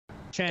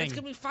Chang, It's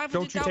gonna be $500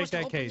 don't you take to that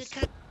open case.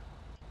 the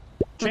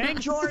Chang,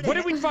 Jordan. what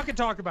did we fucking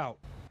talk about?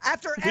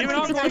 After Even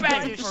everything on I've the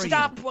done back, for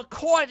Stop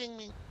recording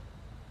me.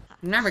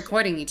 I'm not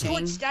recording you, Chang.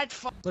 Twitch that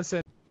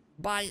Listen.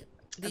 by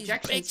these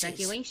Objection, bitches.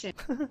 speculation.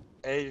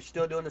 Hey, you're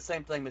still doing the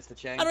same thing, Mr.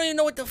 Chang. I don't even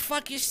know what the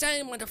fuck you're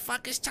saying,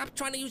 motherfucker. Stop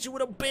trying to use your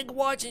little big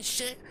words and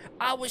shit.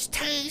 I was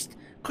tased.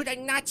 Could I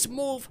not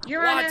move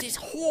Your while Honor. this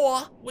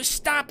whore was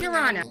stopping Your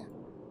Honor.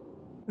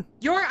 me?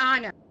 Your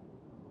Honor.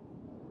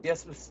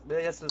 Yes,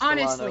 Mr.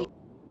 Honestly. Solano.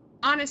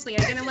 Honestly,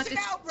 I'm gonna let this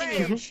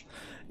outrage.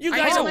 You I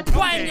guys know, are it's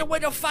playing okay. your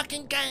little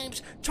fucking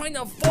games, trying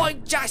to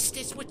avoid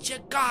justice with your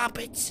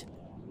garbage.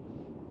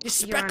 You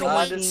Your Honor,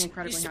 speculate, being you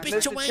incredibly hostile.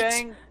 Mr. spituate,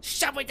 Chang,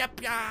 shove it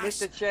up your ass.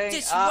 Mr. Chang,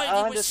 This I lady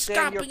was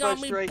understand your scomping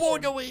on me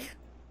frustration. brutally.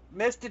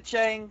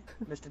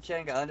 Mr.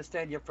 Chang, I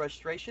understand your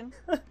frustration.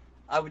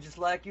 I would just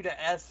like you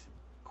to ask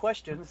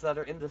questions that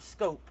are in the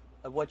scope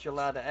of what you're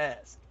allowed to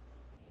ask.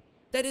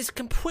 That is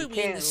completely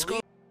in the can't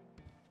scope.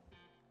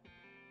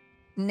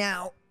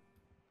 Now,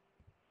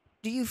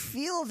 do you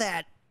feel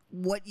that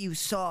what you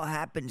saw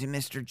happen to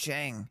Mr.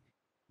 Chang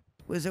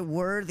was a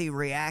worthy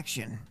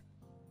reaction?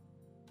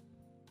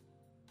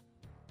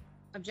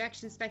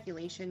 Objection,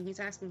 speculation. He's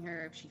asking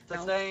her if she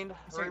felt. Sustained.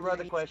 a certain Rerun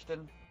the way.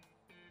 question.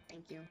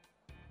 Thank you.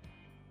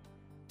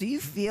 Do you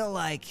feel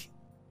like,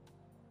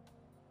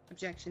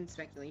 Objection,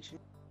 speculation.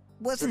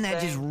 wasn't that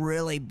just Sustained.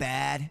 really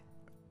bad?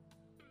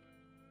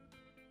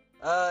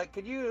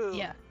 Could you...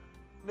 Yeah.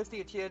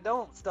 Mr. Uchiha,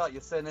 don't start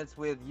your sentence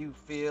with you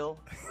feel.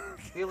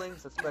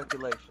 Feelings of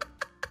speculation.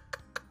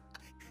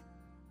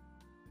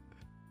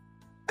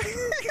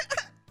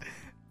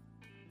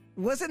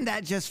 Wasn't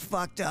that just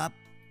fucked up?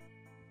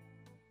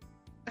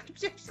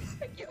 Objection,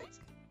 speculation.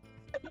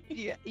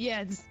 Yeah,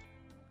 yeah.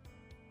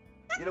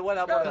 You know what?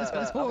 I'm This gonna,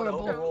 was I'm gonna horrible.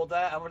 overrule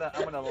that. I'm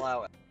gonna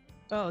allow it.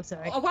 Oh,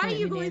 sorry. Why are Didn't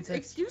you mean to going answer. to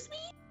excuse me?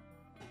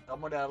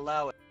 I'm gonna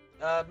allow it.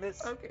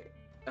 Miss Okay.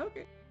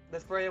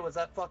 Miss Freya, was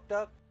that fucked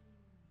up?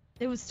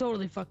 It was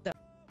totally fucked up.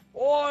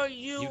 Or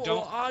you, You or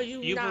don't- are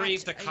you, you not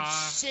breathe the a car.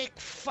 sick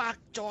fuck,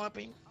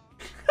 Dorbin?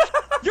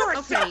 You're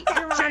Okay,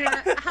 Your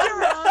Honor, how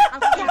long are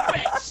we gonna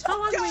let this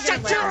go on?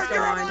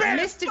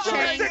 Mr.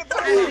 Chang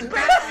has been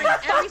battering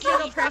every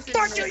single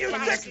person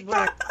in this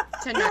room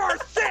tonight.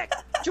 sick!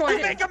 Jordan,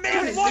 You make a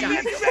man Jordan, look stop.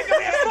 and you make a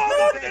man fall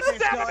over and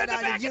stab him in the going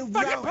on? back You and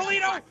fucking wrote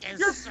it. Polito!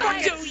 You're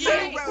fucking Do you?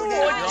 sick!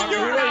 Rodent.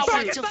 You're You're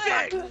fucking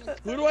out. sick!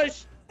 Who do I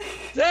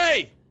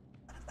say?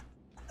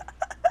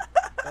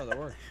 Oh, that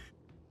worked.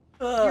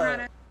 Your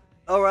Honor,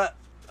 Alright,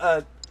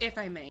 if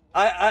I may,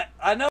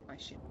 I know.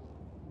 question.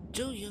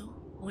 Do you,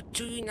 or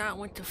do you not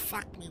want to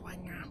fuck me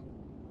right now?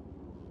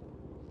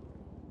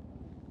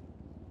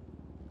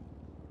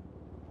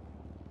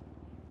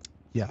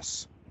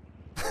 Yes.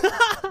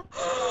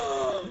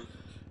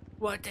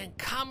 Well, then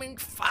come and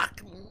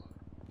fuck me.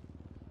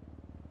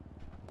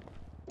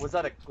 Was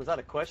that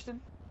a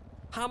question?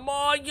 I'm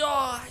all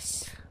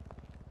yours.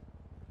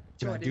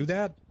 Can I Jordan. do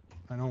that?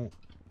 I don't.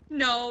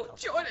 No,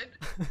 Jordan.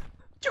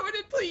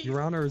 Jordan, please.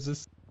 Your Honor, is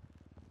this?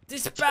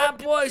 This bad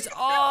boy's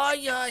all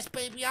yours,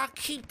 baby. I'll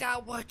keep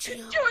that with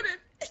you. Jordan,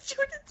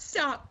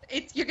 stop.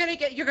 You're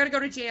gonna go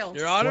to jail.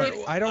 Your Honor,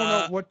 What? I don't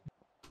know what.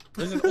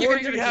 There's an You're gonna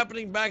orgy go to-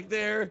 happening back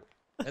there,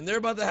 and they're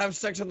about to have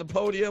sex on the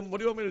podium. What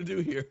do you want me to do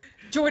here?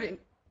 Jordan.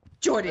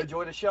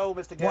 Enjoy the show,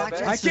 Mr. Watch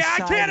Gabby. as I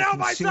can't help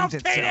society myself,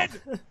 consumes Kaden!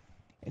 itself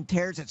and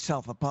tears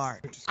itself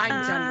apart. I'm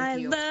done I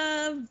with you.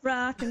 love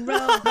rock and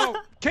roll. No,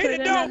 Put Kaden,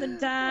 no! another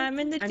dime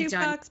in the I'm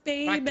done. jukebox,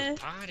 baby.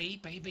 Party,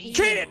 baby.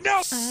 Kaden, no!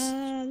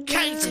 I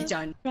Kaden. love I'm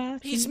done.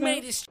 rock He's and roll.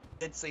 made his.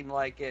 It seemed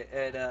like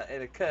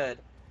it occurred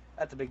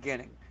at the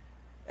beginning.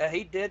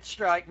 He did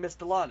strike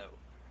Mr.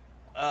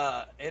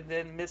 Lano. And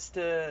then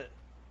Mr.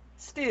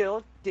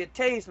 Steele did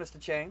tase Mr.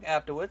 Chang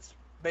afterwards,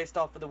 based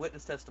off of the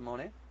witness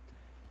testimony,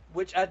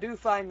 which I do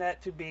find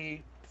that to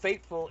be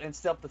faithful in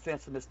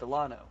self-defense of Mr.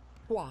 Lano.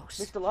 Walls.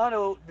 Mr.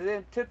 Lano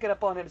then took it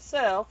upon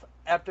himself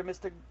after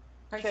Mr.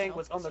 Chang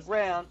was on the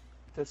ground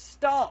to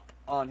stomp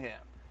on him.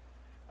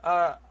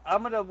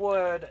 I'm going to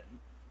award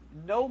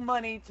no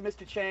money to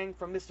Mr. Chang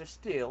from Mr.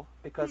 Steele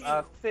because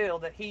I feel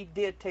that he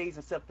did tase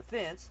in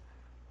self-defense.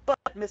 But,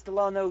 Mr.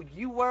 Lano,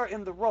 you were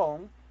in the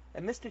wrong,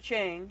 and Mr.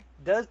 Chang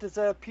does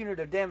deserve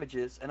punitive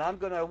damages, and I'm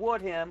going to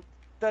award him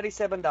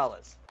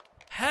 $37.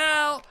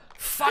 Hell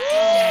fucking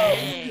yeah.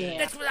 Yeah.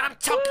 That's what I'm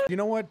talking. You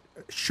know what?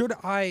 Should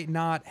I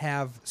not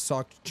have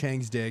sucked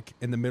Chang's dick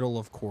in the middle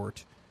of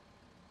court?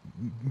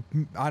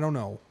 I don't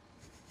know.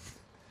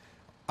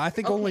 I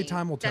think only Okay,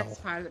 time will tell. That's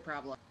part of the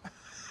problem.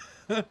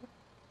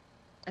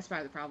 That's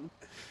part of the problem.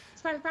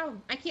 That's part of the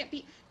problem. I can't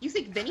be. You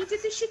think Vinny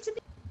did this shit to me?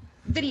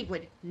 Vinny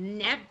would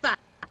never.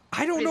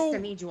 I don't this know. To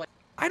me, Jordan.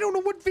 I don't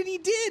know what Vinny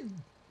did.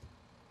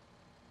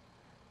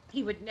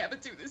 He would never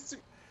do this to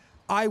me.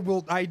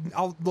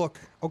 I'll look.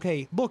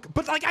 Okay, look.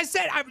 But like I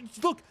said,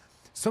 look.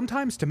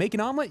 Sometimes to make an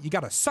omelet, you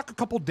gotta suck a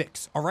couple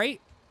dicks. All right.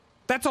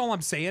 That's all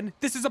I'm saying.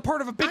 This is a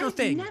part of a bigger I've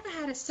thing. never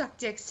had to suck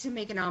dicks to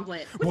make an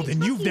omelet. What Well, are you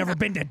then you've talking never about?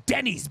 been to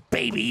Denny's,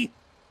 baby.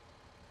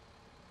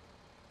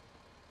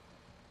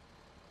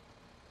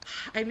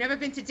 I've never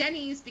been to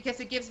Denny's because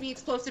it gives me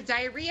explosive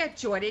diarrhea,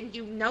 Jordan.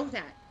 You know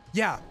that.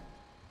 Yeah.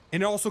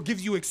 And it also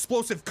gives you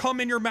explosive cum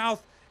in your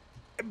mouth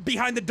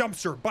behind the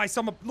dumpster by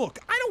some. Look,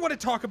 I don't want to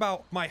talk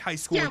about my high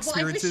school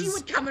experiences. I wish you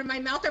would come in my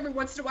mouth every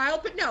once in a while,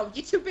 but no,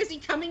 you're too busy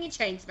coming in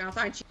Chang's mouth,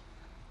 aren't you?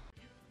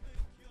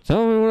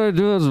 Tell me what I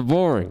do that's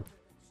boring.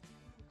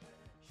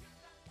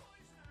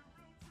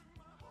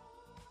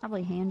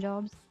 Probably hand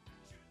jobs.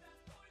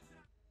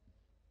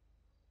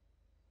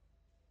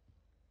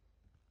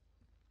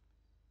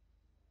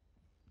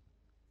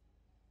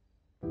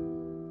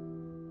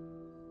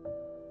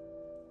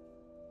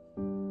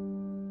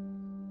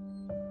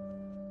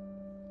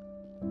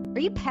 Are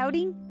you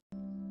pouting?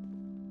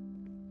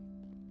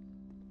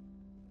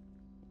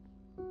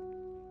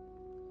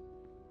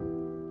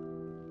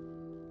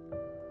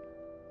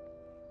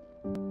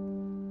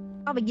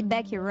 Probably get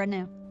back here right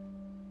now.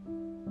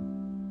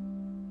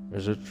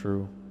 Is it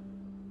true?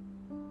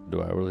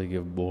 Do I really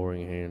give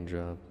boring hand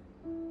jobs?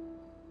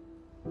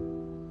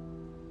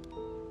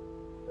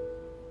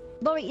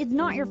 Bobby, it's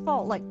not your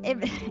fault. Like,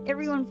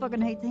 everyone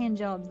fucking hates hand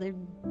jobs. They're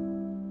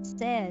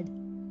sad.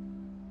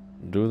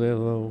 Do they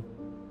though?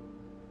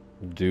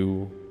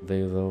 Do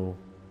they though?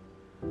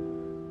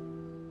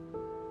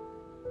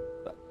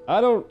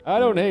 I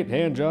don't hate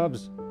hand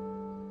jobs.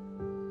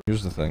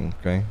 Here's the thing,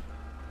 okay?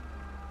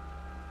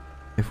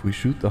 If we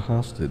shoot the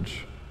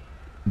hostage,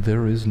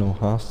 there is no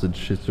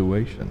hostage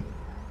situation.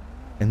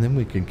 And then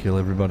we can kill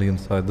everybody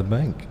inside the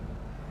bank.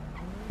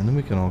 And then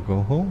we can all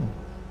go home.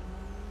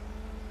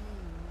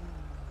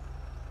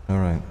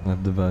 Alright,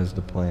 I've devised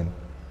a plan.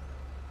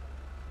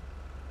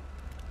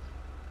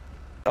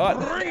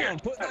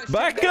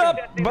 Back up!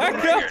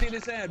 Back up!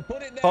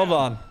 Hold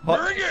on.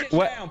 Bring it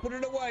What? down. Put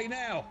it away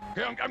now.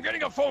 Okay, I'm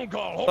getting a phone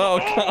call. Hold Oh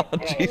on. God,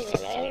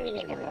 Jesus!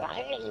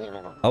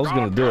 I was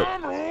gonna do it.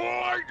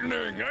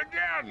 Lightning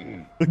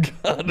again.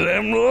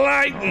 Goddamn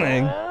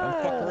lightning!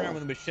 Don't fuck around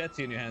with a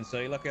machete in your hand, so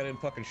you're lucky I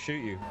didn't fucking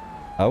shoot you.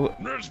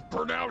 It's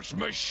pronounced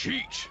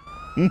mesquite.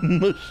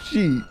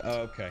 Machine.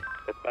 Oh, okay.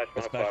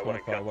 Dispatch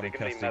 151 in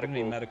custody. Give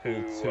me medical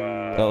to.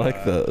 I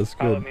like that. That's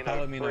good.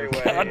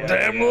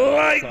 Goddamn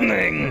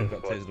lightning!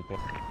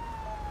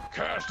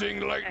 Casting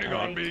lightning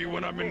on me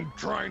when I'm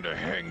trying to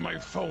hang my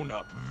phone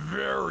up.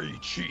 Very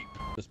cheap.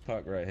 Just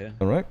park right here.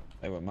 Alright.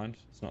 They won't mind.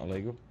 It's not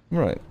illegal.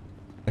 Right.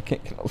 I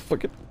can't get out of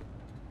fucking.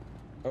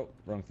 Oh,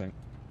 wrong thing.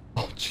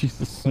 Oh,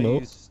 Jesus, Snow.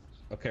 Please.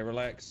 Okay,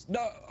 relax.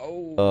 No!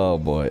 Oh. Oh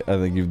boy, I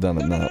think you've done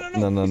it now.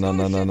 No.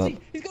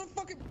 He's gonna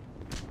fucking.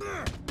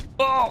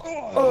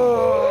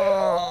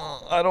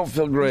 Oh, I don't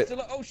feel great.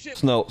 Oh shit!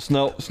 Snow,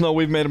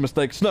 we've made a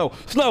mistake. Snow!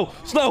 Oh!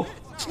 No!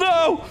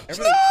 It's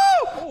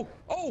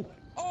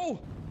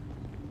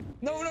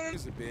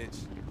a bitch.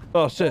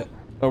 Oh shit.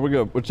 Oh, we're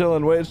good. We're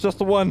chilling. Wait, it's just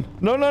the one.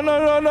 No.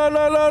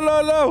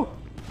 Oh,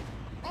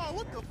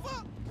 what the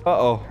fuck?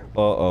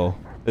 Uh-oh.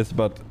 It's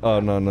about to... Oh,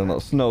 no.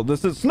 Snow.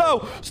 This is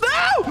Snow!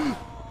 Snow!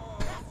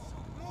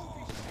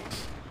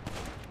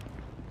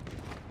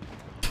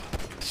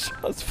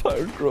 Shots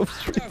fired, Grove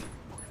Street.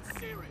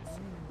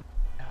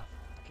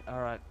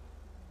 Alright.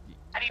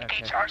 I need a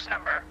charge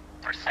number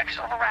for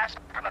sexual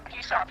harassment from a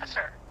police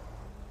officer.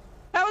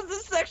 How is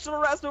this sexual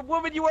harassment?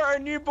 Woman, you are a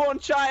newborn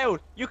child.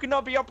 You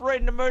cannot be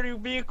operating a motor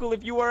vehicle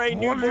if you are a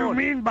newborn. What do you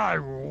mean by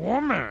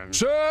woman?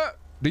 Sir,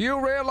 do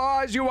you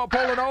realize you are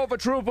pulling over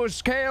Trooper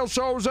Scale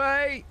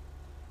Jose?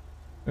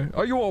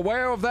 Are you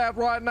aware of that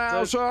right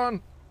now,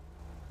 son?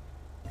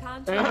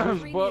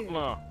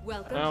 Butler.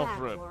 Welcome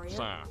Alfred,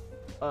 back,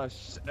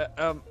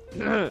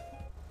 sir.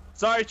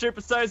 Sorry,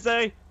 Trooper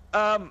Soze.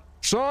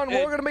 Son,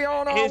 we're gonna be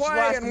on our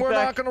way, and we're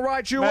not gonna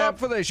write you up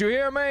for this. You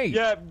hear me?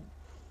 Yeah.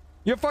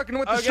 You're fucking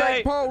with the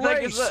state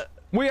police.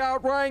 We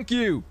outrank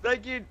you.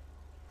 Thank you,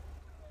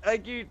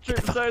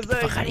 Trooper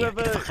Soze. You have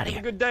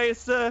a good day,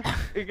 sir.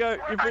 You're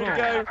free to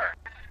go.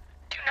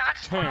 Do not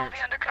spoil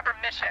the undercover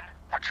mission.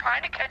 We're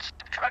trying to catch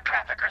drug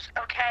traffickers,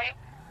 okay?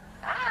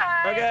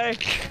 Bye. Okay.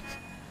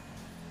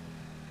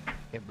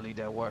 Can't believe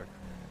that worked.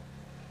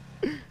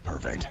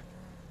 Perfect.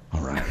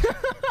 All right.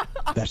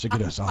 That should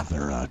get us off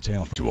their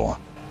tail tool.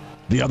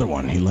 The other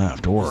one, he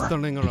left, or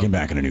he came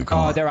back in a new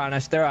car. Oh, they're on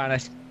us.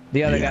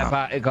 The other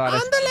guy got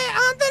us.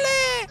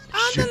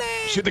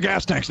 Shoot the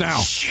gas tanks now.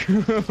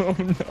 Oh,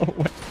 no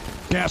way.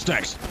 Gas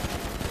tanks.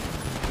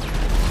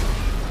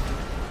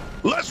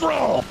 Let's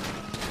roll.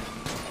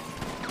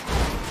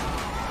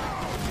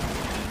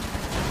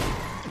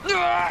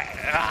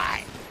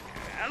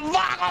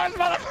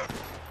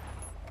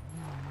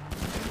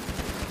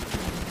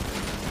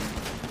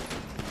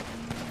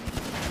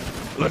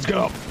 Let's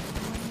go.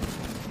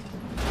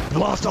 We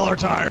lost all our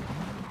tires.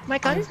 My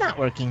gun is not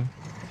working.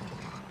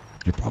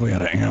 You're probably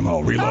out of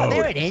ammo. Reload. Oh,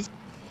 there it is.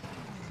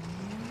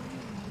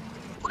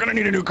 We're gonna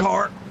need a new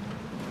car.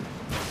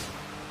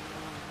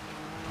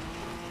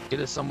 Get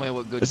us somewhere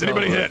with good Is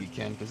anybody cover hit? if you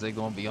can, because they're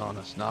gonna be on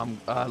us. Now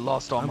I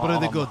lost all my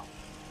armor. good.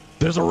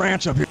 There's a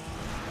ranch up here.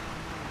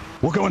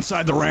 We'll go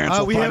inside the ranch.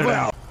 We'll find it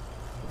out.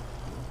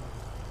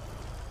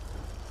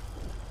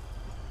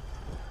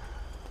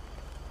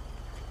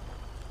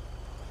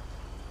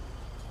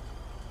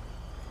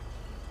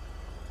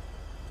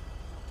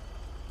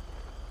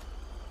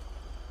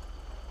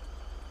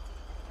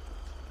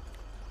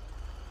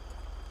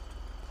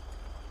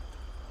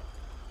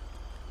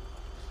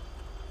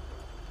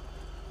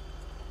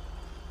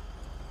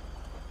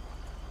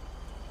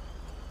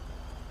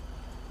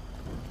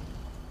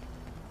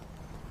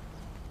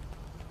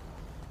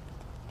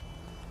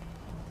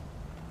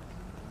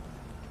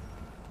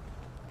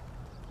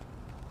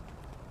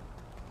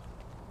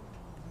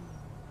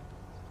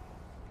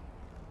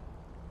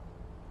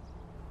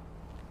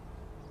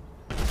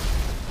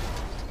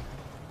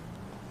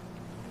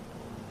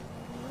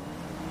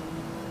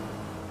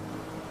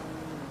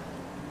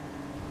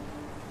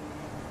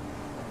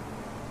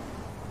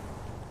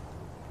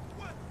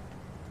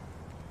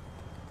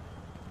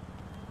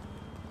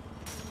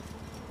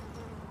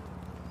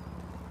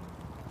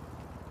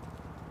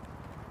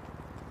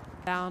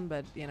 down,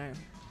 but you know,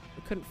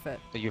 it couldn't fit.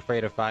 Are you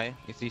afraid of fire?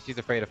 You see, she's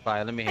afraid of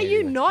fire. Let me hear Are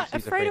you not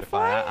She's afraid of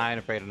fire? I ain't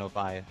afraid of no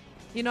fire.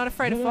 You're not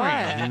afraid of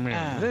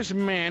fire? This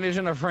man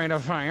isn't afraid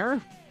of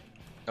fire.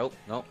 Nope,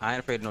 nope. I ain't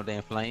afraid of no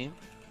damn flame.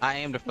 I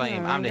am the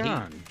flame. Oh, I'm the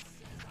God. heat.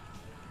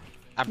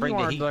 I bring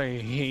you the are heat.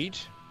 the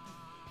heat.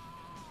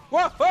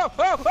 Whoa, whoa,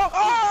 whoa, whoa!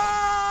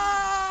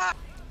 Ah!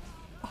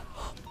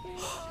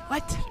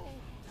 What?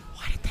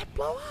 Why did that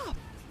blow up?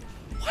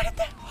 Why did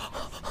that?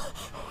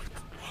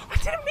 I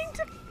didn't mean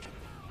to.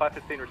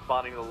 515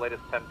 responding to the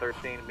latest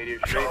 1013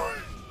 immediate street.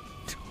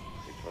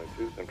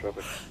 622, same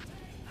traffic.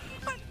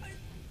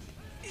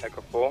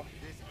 Echo 4.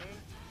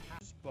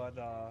 But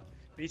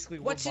basically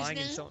What's we're his buying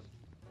and name? selling.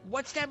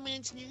 What's that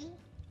man's name?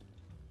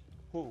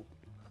 Who?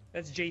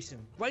 That's Jason.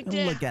 Right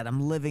there. Look at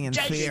him living in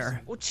Jason.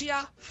 fear.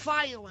 Uchiha,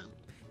 fire him.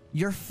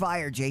 You're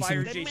fired,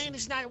 Jason. That man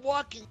is not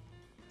walking.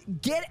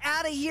 Get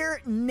out of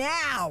here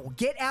now.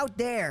 Get out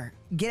there.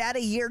 Get out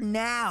of here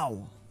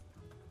now.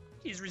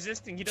 He's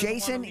resisting. He doesn't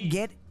Jason, want to leave.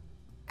 get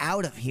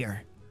out of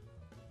here.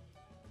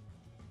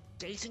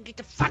 Jason, get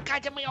the fuck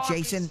out of my office.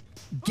 Jason,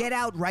 get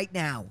out right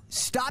now.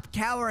 Stop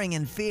cowering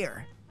in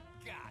fear.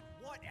 God,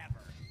 whatever.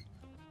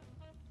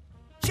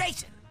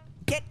 Jason,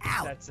 get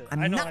out. That's it. I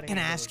I'm know how not to going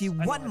to handle ask this. you I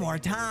know how one to more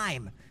handle this.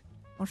 time.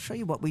 I'll show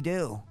you what we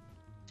do.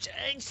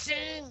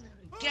 Jason,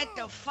 get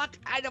the fuck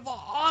out of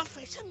our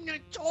office. I'm not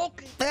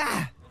talking.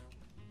 Ah!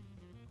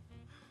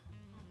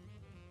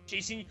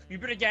 Jason, you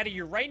better get out of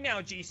here right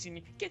now, Jason.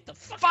 Get the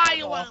fuck Fire out of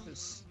the him.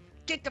 office.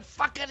 Get the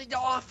fuck out of the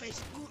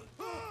office.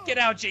 Get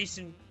out,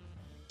 Jason.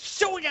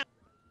 Shoot him.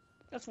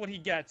 That's what he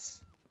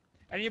gets.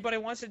 Anybody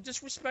wants to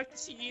disrespect the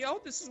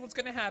CEO, this is what's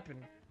gonna happen.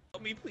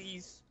 Help me,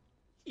 please.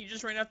 He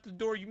just ran out the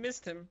door. You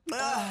missed him. All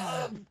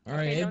right,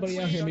 Okay, everybody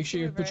out here, make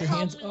sure you put your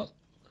hands up.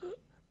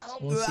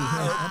 Let's see,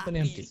 hands up and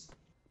empty.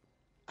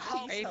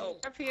 Please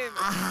help. Up here.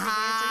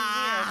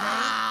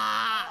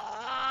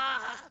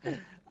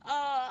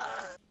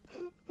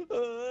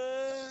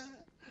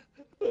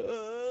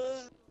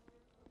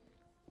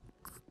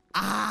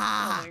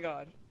 Oh my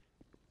god.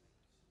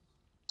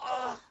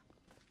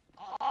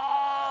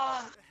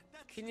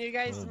 Can you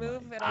guys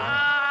move at all?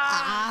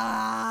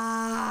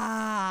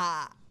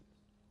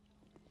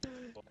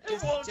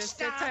 It won't Just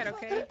stop. sit tight,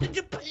 okay?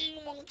 The pain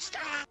won't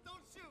stop.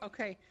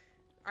 Okay.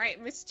 All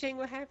right, Miss Chang,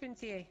 what happened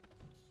to you?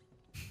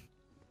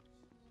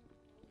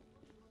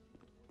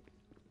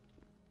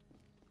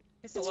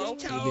 Mr. Hello?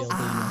 Chang?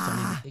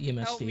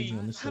 EMS Help staging me.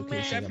 on this A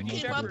location. man Got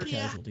came multiple up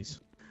here. casualties.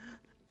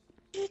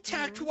 He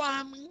attacked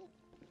Rami,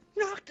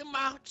 knocked him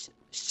out,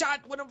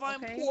 shot one of our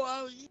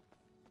employees.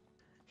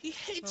 He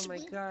hates Oh my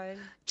me. god.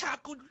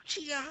 Tackled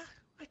Uchiha.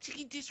 I think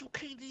he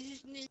dislocated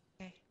his knee.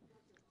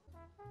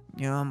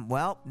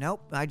 Well,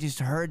 nope. I just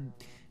heard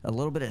a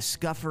little bit of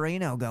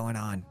scufferino going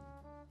on.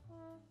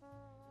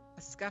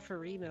 A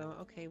scufferino.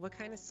 Okay, what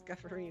kind of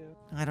scufferino?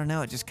 I don't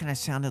know. It just kind of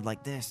sounded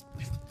like this.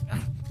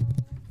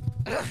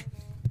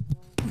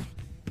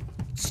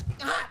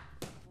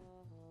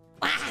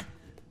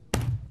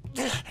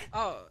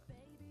 Oh.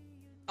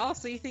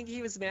 Also, you think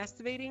he was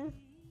masturbating?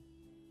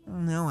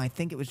 No, I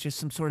think it was just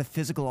some sort of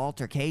physical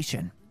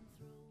altercation.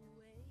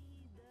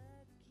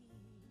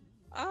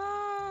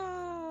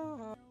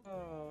 Oh.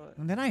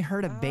 And then I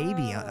heard a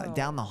baby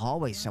down the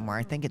hallway somewhere.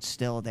 I think it's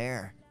still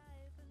there.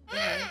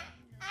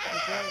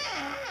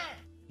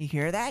 You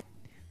hear that?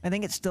 I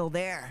think it's still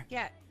there.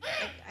 Yeah.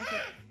 I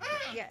think,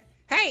 yeah.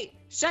 Hey,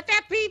 shut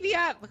that baby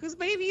up. Whose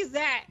baby is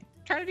that?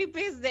 Trying to do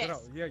business. No,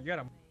 yeah, get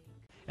him.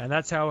 And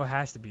that's how it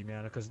has to be,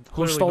 man. Because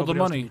Who stole the nobody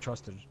else money? can be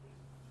trusted.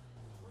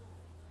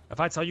 If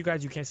I tell you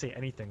guys, you can't say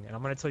anything, and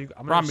I'm gonna tell you.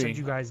 I'm gonna send Rami,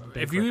 you guys. if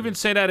bank you even records.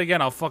 say that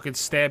again, I'll fucking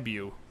stab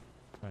you.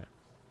 Right.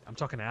 I'm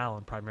talking to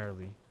Alan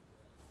primarily.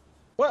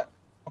 What?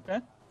 Okay.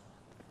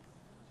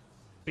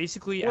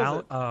 Basically, What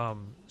was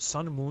Alan,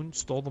 Sun Moon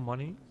stole the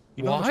money.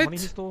 You know how much money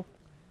he What? stole?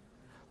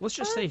 Let's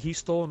just say he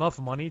stole enough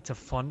money to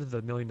fund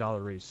the $1 million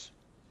race.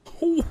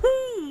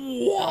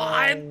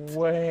 What? No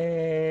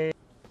way.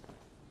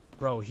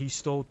 Bro, he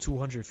stole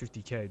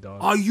 250K,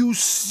 dog. Are you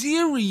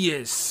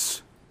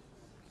serious?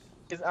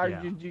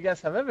 Yeah. Do you guys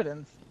have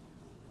evidence?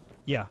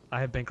 Yeah, I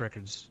have bank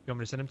records. You want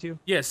me to send them to you?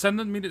 Yeah, send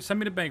me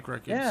the bank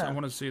records. Yeah. I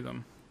want to see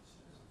them.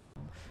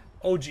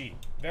 OG,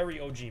 very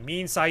OG.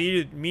 Me and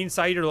Saeed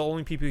are the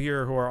only people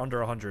here who are under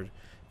 100.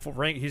 For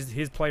rank,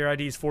 his player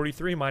ID is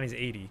 43, mine is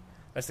 80.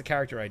 That's the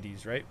character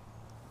IDs, right?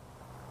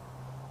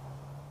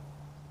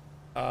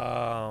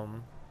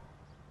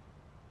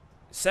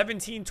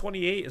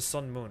 1728 is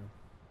Sun Moon,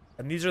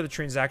 and these are the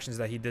transactions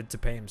that he did to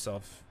pay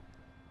himself: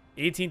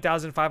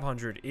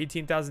 18,500,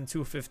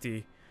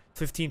 18,250,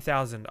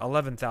 15,000,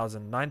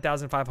 11,000,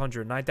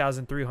 9,500,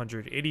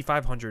 9,300,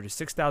 8,500,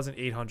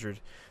 6,800,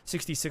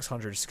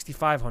 6,600,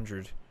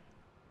 6,500.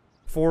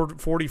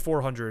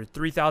 4,400,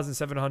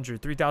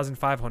 3,700,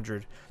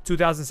 3,500,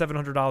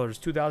 $2,700,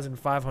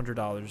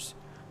 $2,500,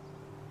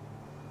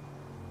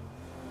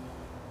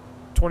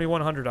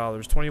 $2,100,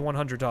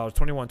 $2,100,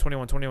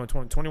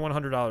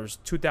 $2,100,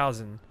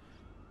 $2,000,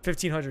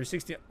 $1,500,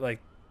 60, like,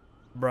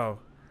 bro.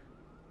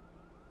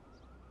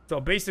 So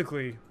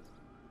basically,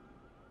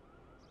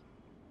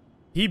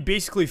 He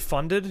basically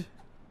funded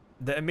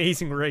the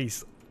Amazing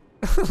Race.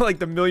 Like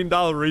the $1 million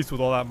race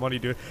with all that money,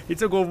 dude. He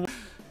took over.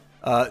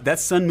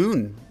 That's Sun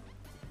Moon.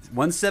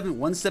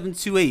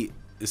 1728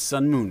 is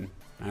Sun Moon.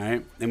 All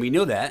right, and we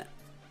know that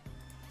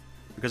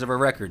because of our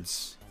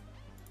records.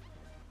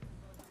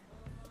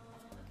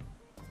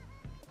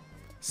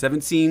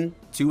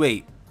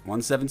 1728.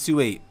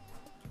 1728.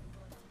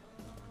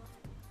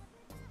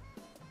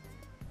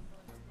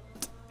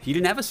 He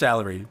didn't have a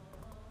salary.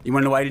 You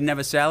want to know why he didn't have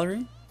a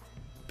salary?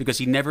 Because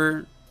he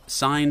never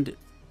signed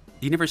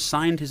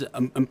his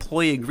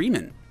employee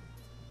agreement.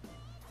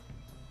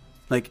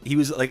 Like he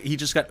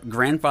just got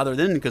grandfathered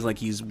in because like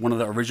he's one of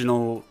the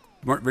original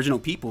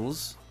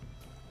peoples.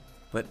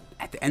 But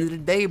at the end of the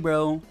day,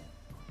 bro,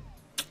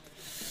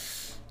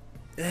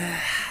 he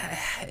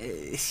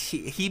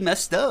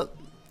messed up.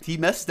 He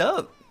messed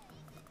up.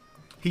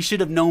 He should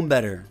have known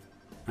better.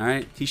 All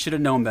right, he should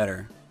have known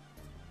better.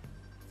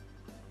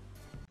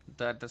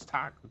 The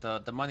stock,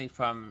 the money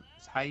from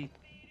Sai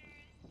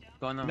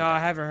going on. No, I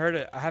haven't heard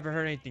it. I haven't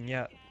heard anything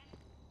yet.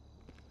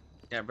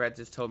 Yeah, Brad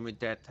just told me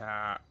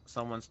that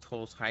someone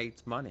stole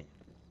Sai's money.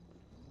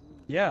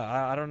 Yeah,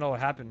 I don't know what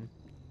happened.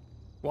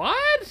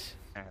 What?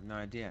 I have no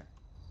idea.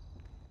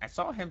 I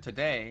saw him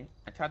today.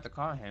 I tried to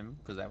call him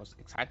because I was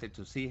excited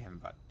to see him,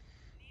 but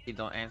he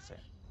don't answer.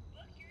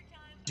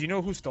 Do you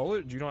know who stole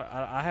it? Do you know?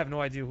 I have no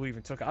idea who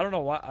even took it. I don't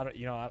know why. I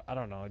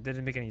don't know. It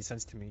didn't make any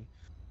sense to me.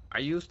 Are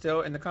you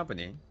still in the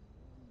company?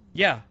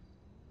 Yeah.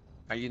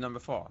 Are you number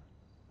 4?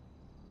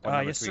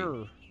 Yes, 3?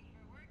 Sir.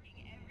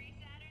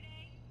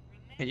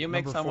 Can you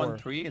make Number someone 4.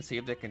 3 and see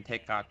if they can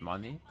take out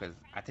money? Because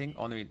I think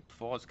only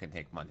 4s can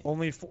take money.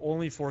 Only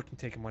 4 can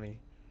take money.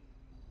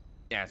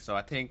 Yeah, so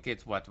I think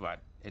it's what?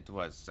 It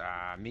was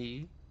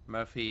me,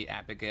 Murphy,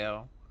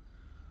 Abigail,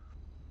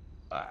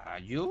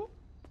 you?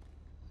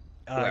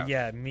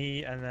 Yeah,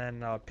 me, and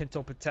then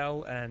Pinto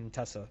Patel and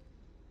Tessa.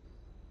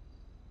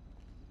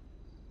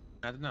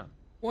 I don't know.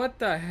 What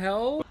the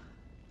hell?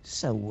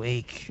 So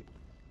weak.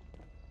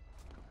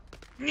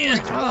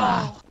 Wait.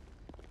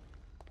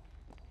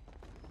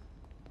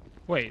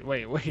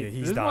 Yeah,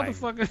 he's This dying.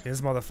 motherfucker.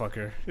 This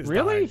motherfucker is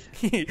Really?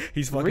 dying.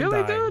 He's fucking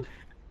Really, dying. dude?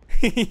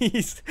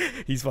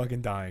 he's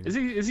fucking dying. Is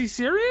he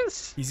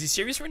serious? Is he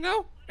serious right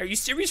now? Are you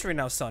serious right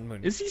now, Sun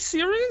Moon? Is he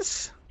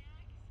serious?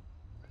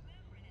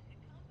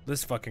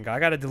 This fucking guy. I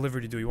got a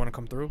delivery to do. You want to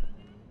come through?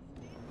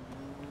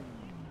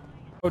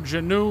 Oh,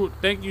 Janu,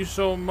 thank you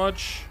so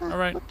much. All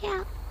right. Look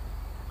out.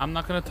 I'm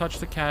not gonna touch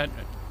the cat.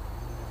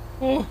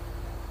 Oh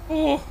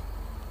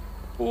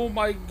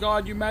my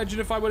God! You imagine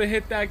if I would have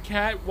hit that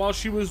cat while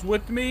she was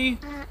with me?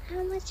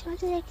 How much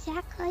was it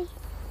exactly?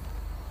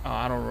 Oh,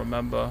 I don't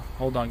remember.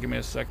 Hold on, give me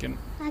a second.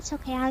 That's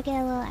okay, I'll get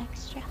a little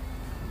extra.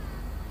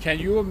 Can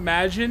you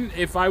imagine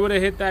if I would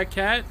have hit that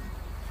cat?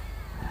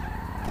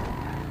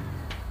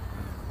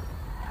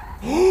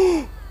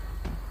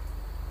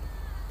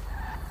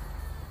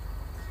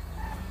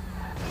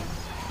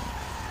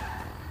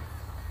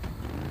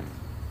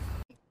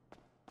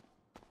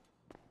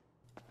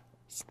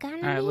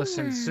 Alright,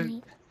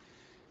 listen,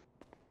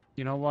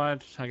 you know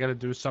what? I gotta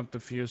do something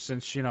for you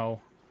since, you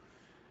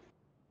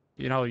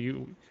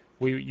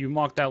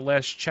marked that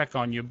last check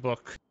on your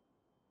book.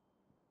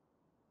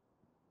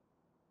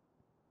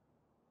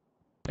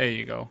 There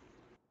you go.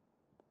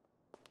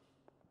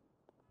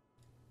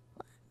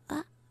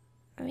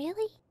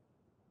 Really?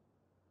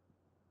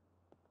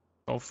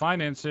 Go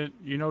finance it.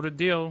 You know the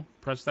deal.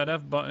 Press that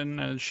F button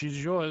and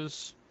she's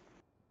yours.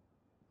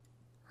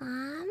 Aw,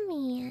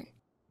 man.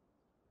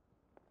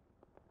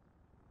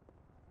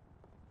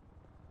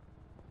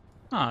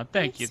 Ah,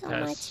 thank you, so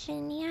Tess. much,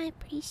 Vinny. I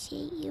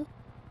appreciate you.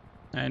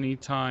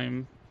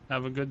 Anytime.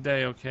 Have a good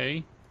day,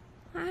 okay?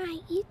 Alright,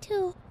 you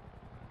too.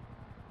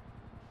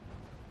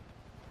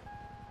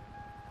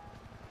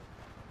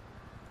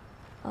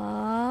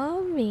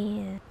 Oh,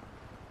 man.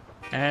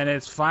 And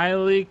it's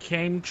finally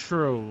came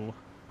true.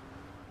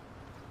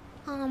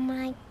 Oh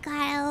my god,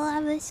 I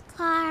love this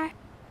car.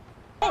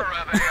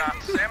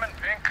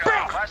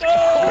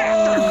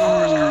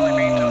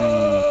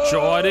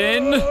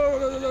 Jordan!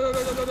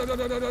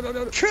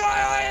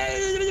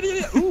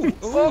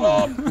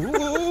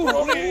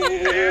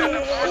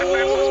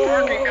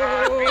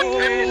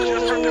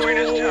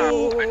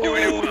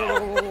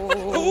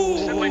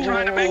 Simply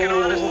trying to make an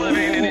honest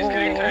living and he's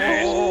getting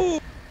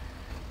tased.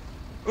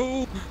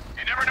 You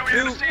never knew you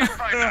had a scene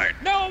fight night.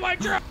 No, my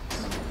truck!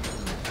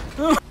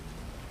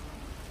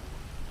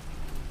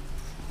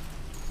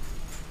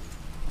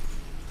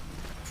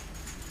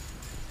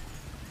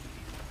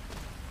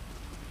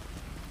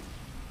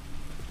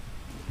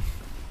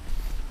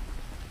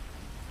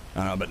 I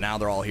don't know, but now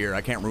they're all here.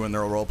 I can't ruin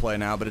their roleplay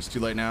now, but it's too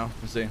late now.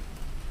 We'll see.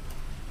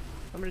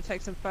 I'm gonna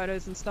take some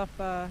photos and stuff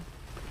off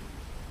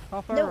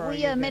her. No,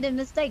 we made a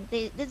mistake.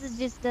 This is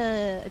just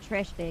a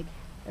trash bag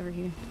over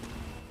here.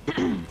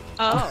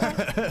 Oh.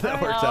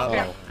 That worked out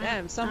well.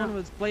 Damn, someone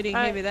was bleeding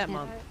heavy that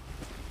month.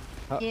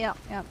 Yeah,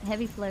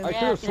 heavy flow. I could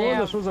have sworn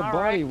this was a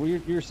body.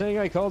 You're saying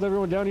I called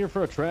everyone down here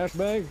for a trash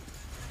bag?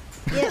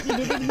 Yep, you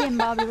did it again,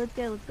 Bobby. Let's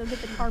go. Let's go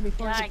get the car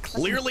before it's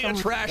Clearly a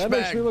trash That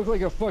bag. makes me look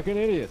like a fucking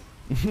idiot.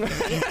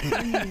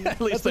 At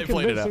least they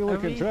played it out.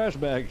 Looking trash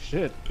bag.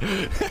 Shit.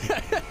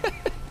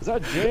 Is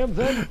that jam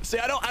then? See,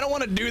 I don't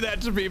want to do that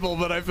to people,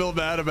 but I feel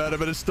bad about it.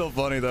 But it's still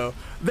funny though.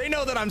 They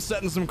know that I'm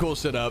setting some cool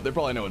shit up. They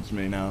probably know it's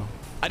me now.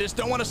 I just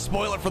don't want to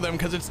spoil it for them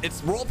because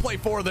it's roleplay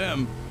for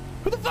them.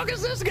 Who the fuck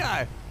is this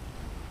guy?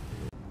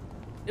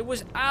 It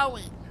was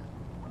Alan.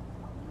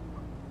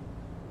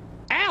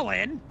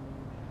 Alan?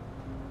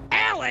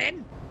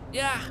 Alan?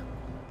 Yeah.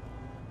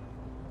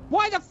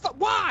 Why the fuck?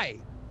 Why?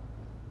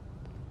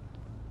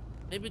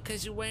 Maybe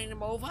because you ran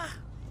him over?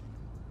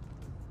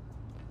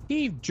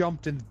 He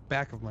jumped in the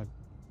back of my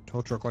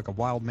tow truck like a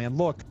wild man.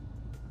 Look.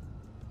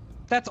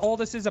 That's all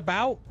this is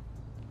about?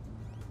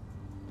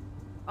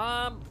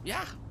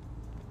 Yeah.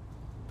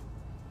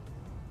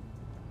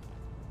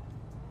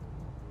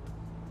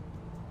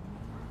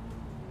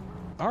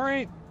 All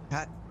right.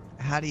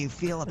 How do you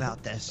feel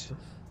about this?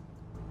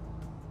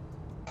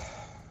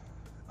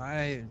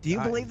 Do you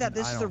believe that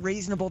this is a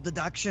reasonable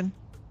deduction?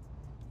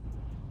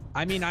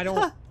 I mean, I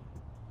don't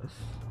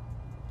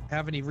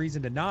have any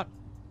reason to not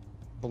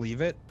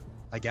believe it,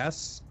 I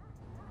guess.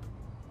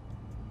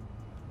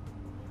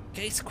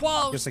 Case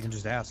closed. I guess I can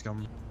just ask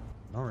him.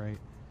 All right.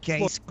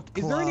 Case Look,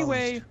 is there any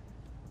way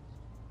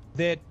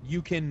that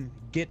you can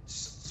get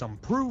some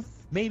proof,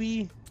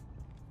 maybe?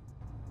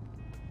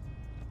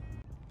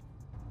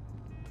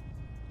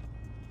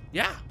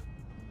 Yeah.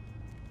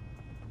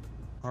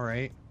 All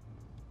right.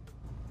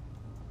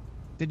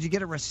 Did you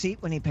get a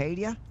receipt when he paid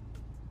you?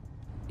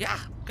 Yeah,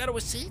 got a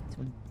receipt.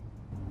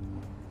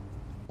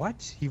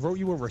 What? He wrote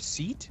you a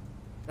receipt?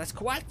 That's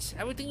correct.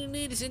 Everything you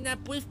need is in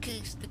that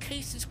briefcase. The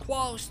case is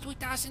closed.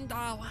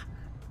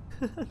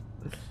 $3,000.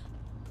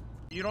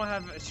 You don't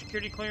have a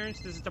security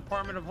clearance? This is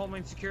Department of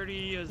Homeland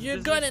Security. You're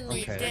gonna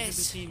need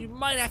this. You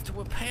might have to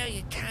repair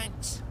your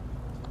tanks.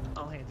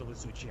 I'll handle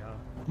this, Uchiha.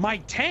 My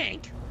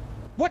tank?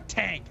 What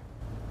tank?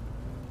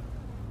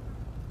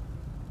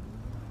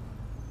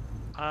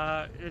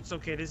 It's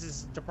okay. This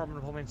is Department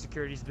of Homeland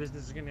Security's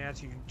business. Is gonna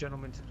ask you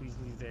gentlemen to please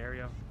leave the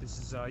area. This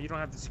is you don't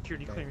have the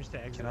security clearance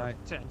to exit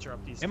to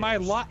interrupt these. Am I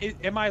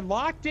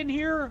locked in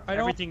here?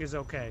 Everything is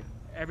okay.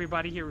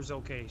 Everybody here is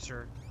okay,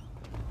 sir.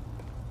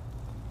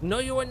 No,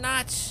 you are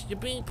not. You're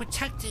being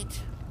protected.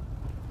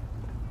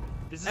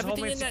 This is Everything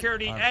Homeland in that-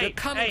 Security. They're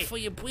coming for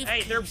your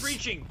briefcase. Hey, they're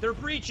breaching. They're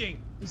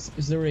breaching.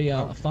 Is there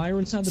a fire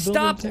inside the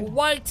building? Stop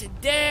right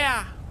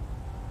there.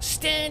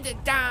 Stand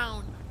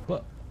down.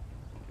 What?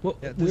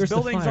 Yeah, Where's the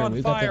building's fire? on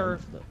We've fire.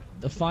 got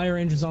the fire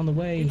engine's on the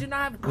way. You do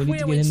not have we need to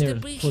get in clearance there to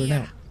to be put it here.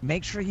 out.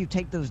 Make sure you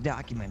take those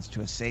documents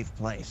to a safe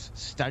place.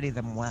 Study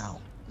them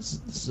well. This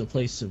is a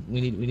place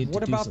we need What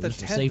to do about something the for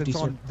tent safety, that's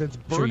sir. on that's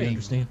Sure you burning?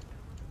 understand.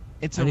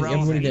 It's I need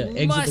everybody irrelevant.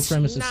 to exit the must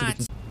premises. not. So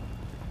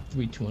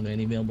we can 321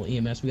 any available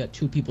EMS. We got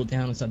 2 people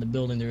down inside the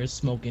building. There is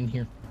smoke in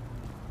here.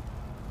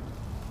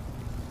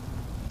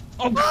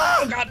 Oh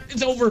God!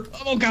 It's over.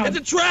 Oh God! It's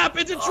a trap!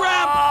 It's a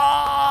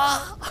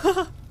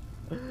trap!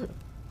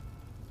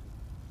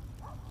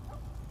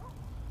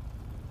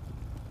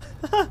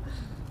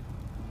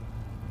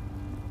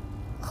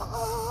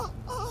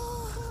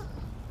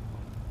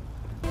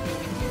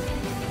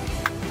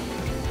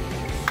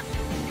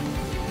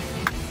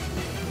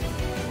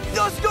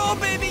 Let's go,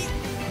 baby!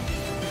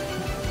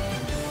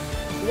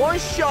 One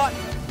shot.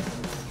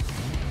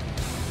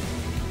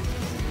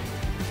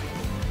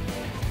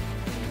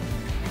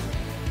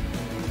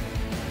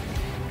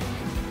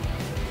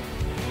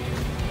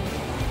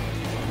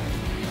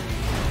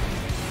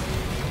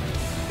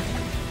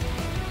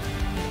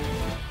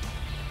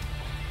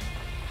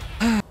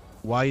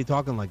 Why are you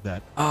talking like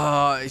that?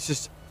 It's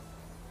just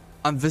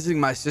I'm visiting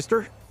my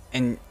sister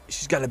and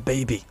she's got a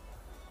baby.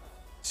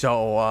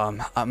 So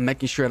I'm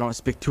making sure I don't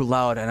speak too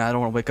loud and I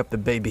don't want to wake up the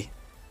baby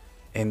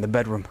in the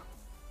bedroom.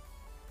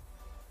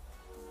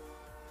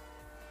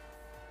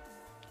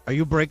 Are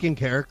you breaking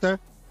character?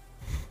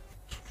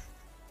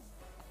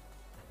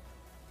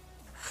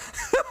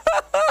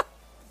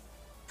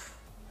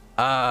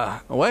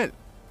 What?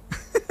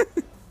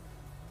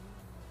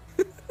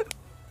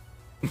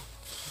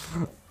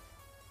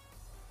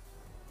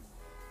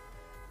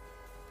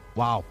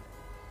 Wow.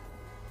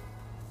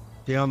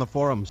 Stay on the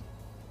forums.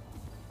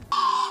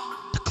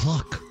 The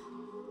clock.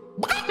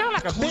 Sound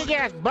like a big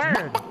ass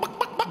bird.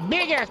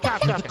 Big ass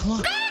pop The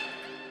clock.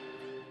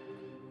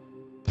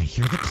 I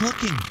hear the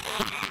clucking.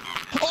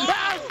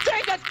 Oh,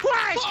 Jesus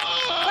Christ!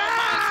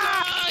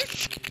 Ah!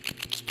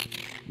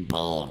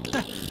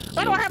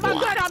 I don't have my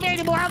gun on me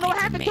anymore. I don't know what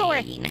happened to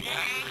it.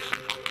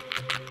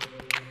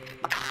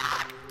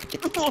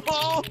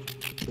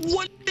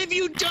 What have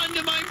you done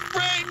to my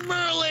friend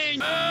Merlin?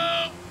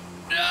 No!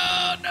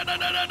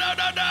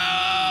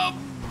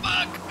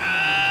 Fuck!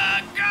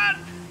 God!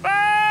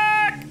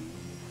 Fuck!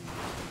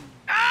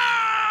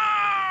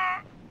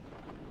 Ah!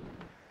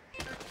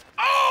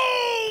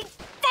 Oh!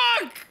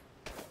 Fuck!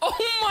 Oh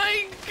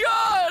my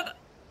God!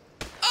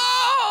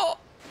 Oh!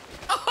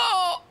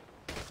 Oh!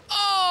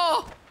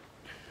 Oh!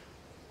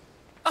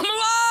 I'm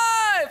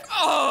alive!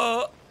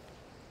 Oh!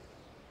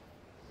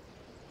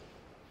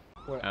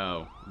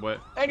 Oh, what?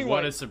 Anyway.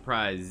 What a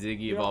surprise,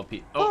 Ziggy of all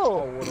people.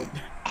 Oh.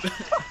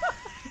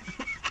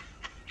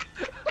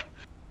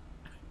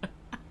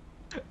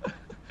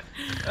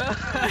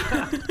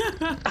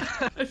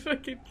 I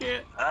fucking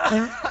can't.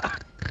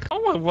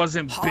 Oh, it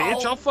wasn't,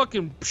 bitch. I'll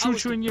fucking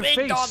shoot you in your big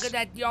face. dog of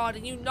that yard,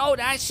 and you know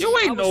that shit. You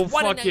ain't I was no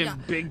running fucking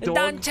that big yard.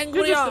 dog. Dan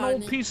You're just an Changrian,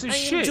 old piece of I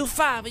am shit.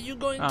 2'5", and you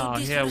going to Oh,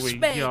 here we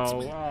disrespect go.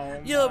 me.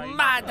 Oh, You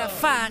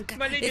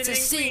motherfucker. It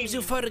seems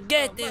you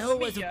forget who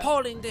was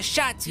pulling the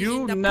shots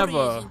You in the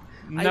never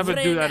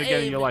prison. do that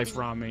again in your life, everything.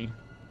 Rami.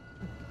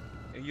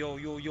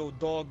 Yo,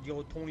 dog.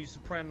 Yo, Tony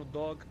Soprano,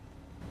 dog.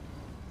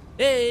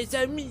 Hey, it's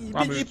me.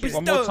 Rami,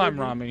 one more time,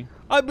 Rami.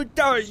 I'm a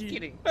Just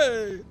kidding.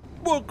 Hey,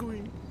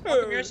 Walkery. How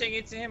come you're saying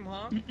it to him,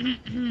 huh? I'm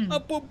a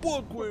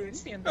Walkery.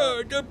 Stand up.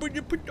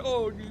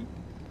 Oh,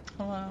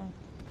 Hello.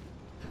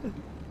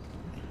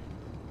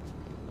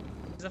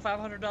 It's a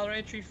 $500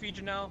 entry fee,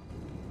 Janelle.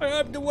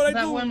 I'm the one I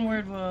That do. one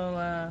word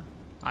will,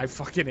 I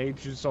fucking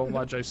hate you so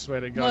much, I swear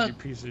to God, you Look.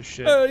 piece of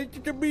shit.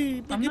 It's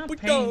me. I'm not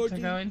paying to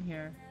go in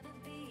here.